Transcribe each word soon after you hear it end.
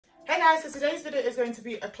guys, so today's video is going to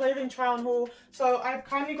be a clothing try on haul. So I've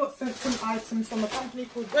kindly got sent some items from a company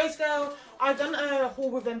called Rosegal. I've done a haul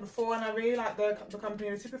with them before and I really like the company.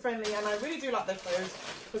 They're super friendly and I really do like their clothes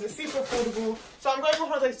because it's super affordable. So I'm going on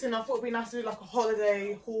holiday soon. I thought it'd be nice to do like a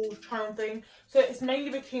holiday haul try on thing. So it's mainly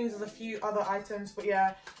bikinis, there's a few other items, but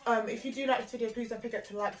yeah, if you do like this video, please don't forget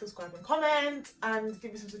to like, subscribe and comment and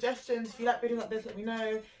give me some suggestions. If you like videos like this, let me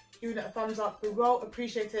know. Giving it a thumbs up, we well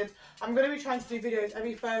appreciated. I'm going to be trying to do videos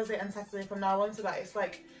every Thursday and Saturday from now on, so that it's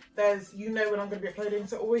like there's, you know, when I'm going to be uploading.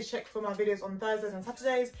 So always check for my videos on Thursdays and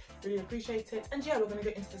Saturdays. Really appreciate it. And yeah, we're going to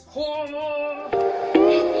get into this haul.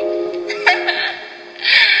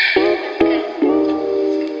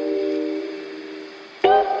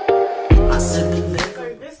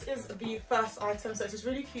 So this is the first item. So it's this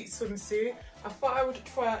really cute swimsuit. I thought I would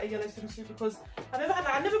try out a yellow swimsuit because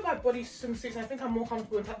I never buy body swimsuits. I think I'm more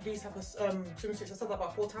comfortable in these type of swimsuits. I've said that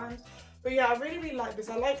about 4 times. But yeah, I really like this.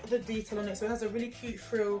 I like the detail on it. So it has a really cute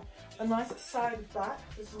frill, a nice side back.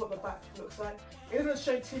 This is what the back looks like. It doesn't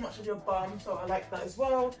show too much of your bum, so I like that as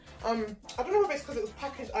well. I don't know if it's because it was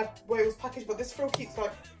packaged, where it was packaged, but this frill keeps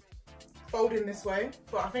like folding this way.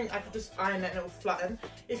 But I think I could just iron it and it will flatten.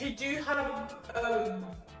 If you do have a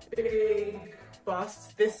big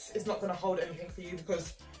bust, this is not going to hold anything for you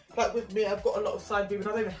because, like with me, I've got a lot of side boob and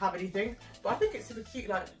I don't even have anything. But I think it's super cute.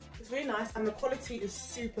 Like, it's really nice and the quality is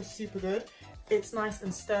super good. It's nice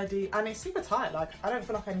and sturdy and it's super tight. Like, I don't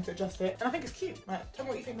feel like I need to adjust it, and I think it's cute. Like, tell me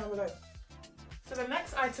what you think down below. So the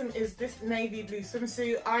next item is this navy blue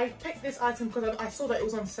swimsuit. I picked this item because I saw that it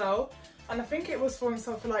was on sale, and I think it was on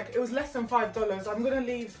sale for like, it was less than $5. I'm gonna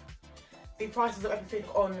leave the prices of everything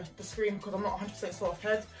on the screen because I'm not 100% sure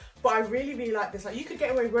offhand. But I really like this. Like, you could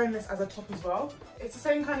get away wearing this as a top as well. It's the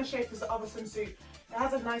same kind of shape as the other swimsuit. It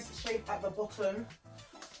has a nice shape at the bottom.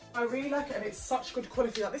 I really like it and it's such good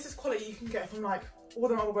quality. Like, this is quality you can get from like all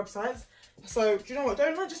the other websites. So do you know what?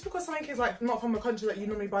 Don't know, just because something is like not from a country that you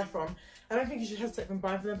normally buy from, I don't think you should hesitate from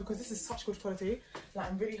buying from them because this is such good quality.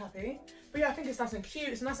 Like, I'm really happy. But yeah, I think it's nice and cute.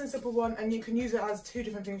 It's a nice and simple one, and you can use it as 2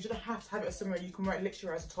 different things. You don't have to have it as somewhere. You can wear it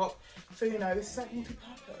literally as a top. So, you know, this is like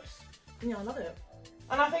multi-purpose. Yeah, I love it.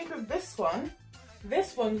 And I think with this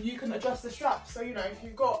one you can adjust the strap. So, you know, if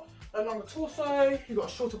you've got a longer torso, you've got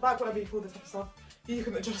a shorter back, whatever you call this type of stuff, you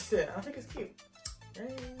can adjust it. And I think it's cute.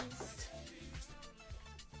 Nice.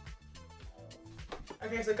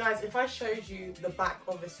 Okay, so guys, if I showed you the back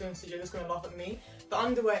of this swimsuit, you're just going to laugh at me. The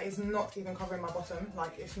underwear is not even covering my bottom.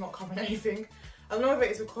 Like, it's not covering anything. I don't know if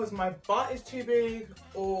it's because my butt is too big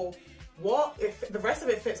or what. The rest of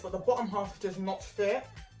it fits, but the bottom half does not fit.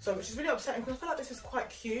 So, which is really upsetting because I feel like this is quite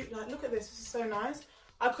cute. Like, look at this. This is so nice.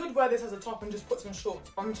 I could wear this as a top and just put some shorts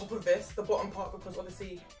on top of this, the bottom part, because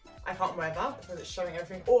obviously I can't wear that because it's showing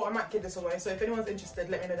everything. Or I might give this away. So if anyone's interested,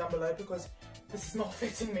 let me know down below because this is not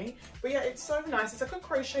fitting me. But yeah, it's so nice. It's like a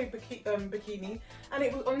crochet bikini, and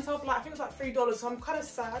it was on top, like, I think it was like $3. So I'm kind of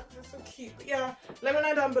sad because it's so cute. But yeah, let me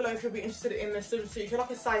know down below if you'll be interested in this swimsuit. If you're like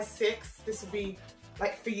a size 6, this will be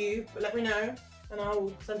like for you. But let me know and I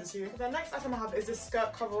will send it to you. The next item I have is this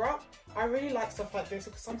skirt cover up. I really like stuff like this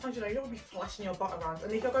because sometimes, you know, you don't want to be flashing your butt around.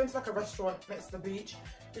 And if you're going to like a restaurant next to the beach,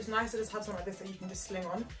 it's nice to just have something like this that you can just sling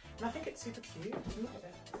on. And I think it's super cute. Look at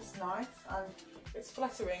it. It's nice and it's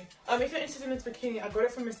flattering. If you're interested in this bikini, I got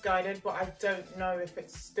it from Misguided, but I don't know if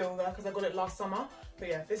it's still there because I got it last summer. But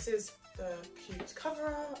yeah, this is the cute cover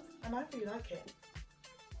up and I really like it.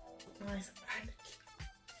 Nice and cute.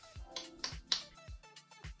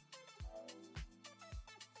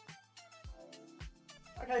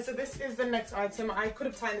 Okay, so this is the next item. I could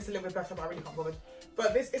have tightened this a little bit better, but I really can't bother.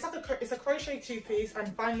 But this, it's like it's a crochet 2-piece,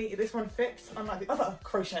 and finally this one fits, unlike the other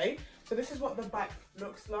crochet. So this is what the back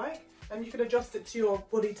looks like, and you can adjust it to your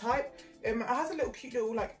body type. It has a little cute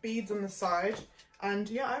little like beads on the side, and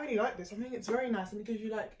yeah, I really like this. I think it's very nice, and it gives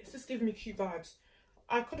you like, it's just giving me cute vibes.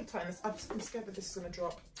 I could have tightened this. I'm scared that this is gonna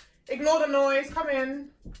drop. Ignore the noise. Come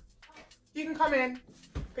in. You can come in.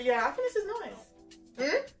 But yeah, I think this is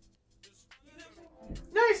nice.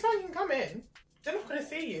 No, it's fine, you can come in. They're not gonna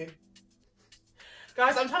see you.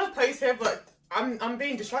 Guys, I'm trying to pose here, but I'm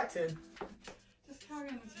being distracted. Just carry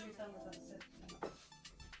on until you're done with that.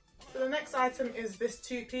 So the next item is this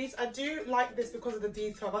 2-piece. I do like this because of the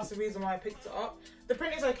detail. That's the reason why I picked it up. The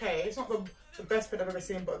print is okay. It's not the best print I've ever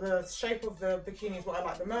seen, but the shape of the bikini is what I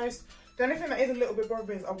like the most. The only thing that is a little bit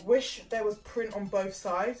bothering is I wish there was print on both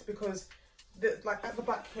sides because like at the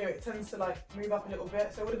back here it tends to like move up a little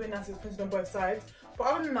bit, so it would have been nice if it was printed on both sides. But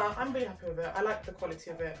other than that, I'm really happy with it. I like the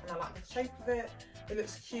quality of it and I like the shape of it. It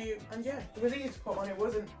looks cute and yeah, it was easy to put on. It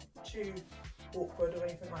wasn't too awkward or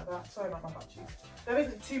anything like that. Sorry about my butt cheeks. There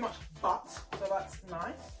isn't too much butt, so that's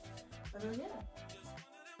nice. And then yeah.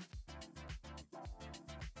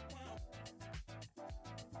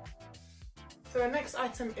 So the next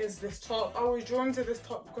item is this top. I was drawn to this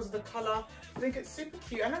top because of the colour. I think it's super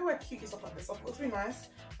cute. I never wear cute stuff like this. I thought it would be nice.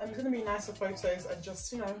 It's going to be nice for photos and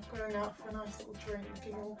just, you know, going out for a nice little drink,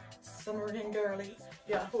 looking all summery and girly.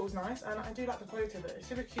 Yeah, I thought it was nice, and I do like the quality of it. It's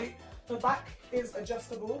super cute. The back is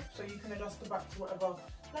adjustable, so you can adjust the back to whatever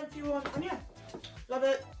length you want. And yeah, love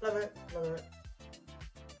it, love it, love it.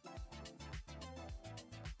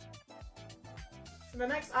 So the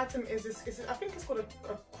next item is this, I think it's called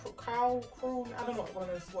a cow crawl, I don't know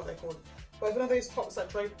what they're called. But it's one of those tops that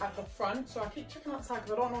drape at the front. So I keep checking outside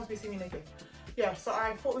because I don't want to be seeing me naked. Yeah, so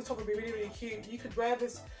I thought this top would be really, really cute. You could wear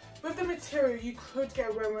this, with the material, you could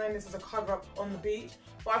get away wearing this as a cover up on the beach.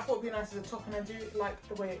 But I thought it would be nice as a top, and I do like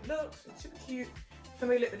the way it looks. It's super cute. For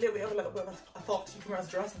me, a little bit of a thought you can wear as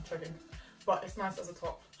a dress, I'm checking. But it's nice as a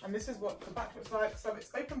top. And this is what the back looks like. So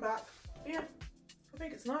it's open back. But yeah, I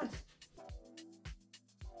think it's nice.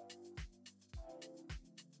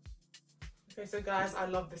 Okay, so guys, I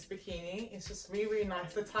love this bikini. It's just really, really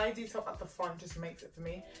nice. The tie detail at the front just makes it for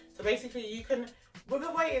me. So basically you can, with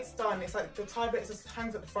the way it's done, it's like the tie bit just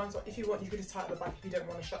hangs at the front. So if you want, you could just tie it at the back if you don't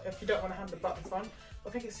want to have the butt at the front. But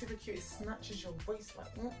I think it's super cute. It snatches your waist like,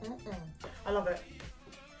 I love it.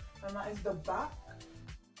 And that is the back.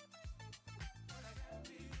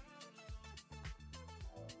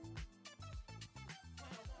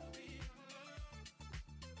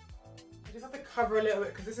 I just have to cover a little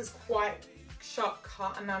bit because this is quite sharp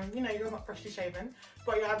cut, and you know, you're not freshly shaven.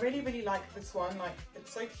 But yeah, I really, really like this one. Like,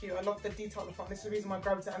 it's so cute. I love the detail at the front. This is the reason why I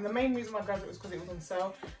grabbed it, and the main reason why I grabbed it was because it was on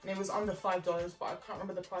sale and it was under $5. But I can't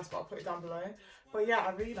remember the price, but I'll put it down below. But yeah,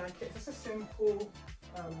 I really like it. It's just a simple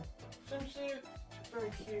swimsuit.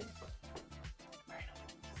 Very cute. Very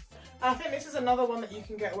nice. I think this is another one that you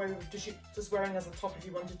can get away with just wearing as a top if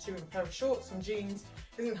you wanted to, with a pair of shorts and jeans.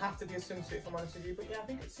 It doesn't have to be a swimsuit if I'm honest with you. But yeah, I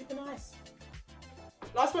think it's super nice.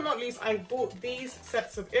 Last but not least, I bought these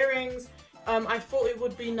sets of earrings. I thought it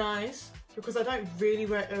would be nice because I don't really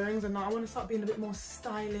wear earrings, and now I want to start being a bit more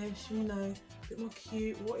stylish, you know, a bit more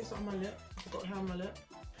cute. What is that on my lip? I forgot how on my lip.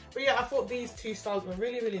 But yeah, I thought these two styles were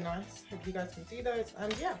really, really nice. Hope you guys can see those.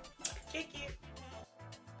 And yeah, cute.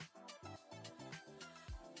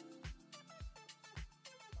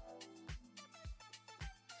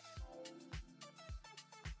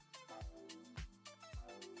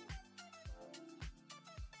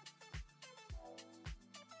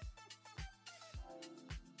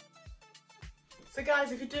 So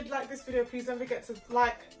guys, if you did like this video, please don't forget to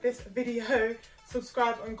like this video,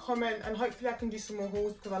 subscribe and comment, and hopefully I can do some more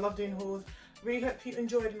hauls because I love doing hauls. Really hope you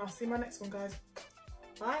enjoyed, and I'll see you in my next one, guys.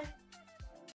 Bye.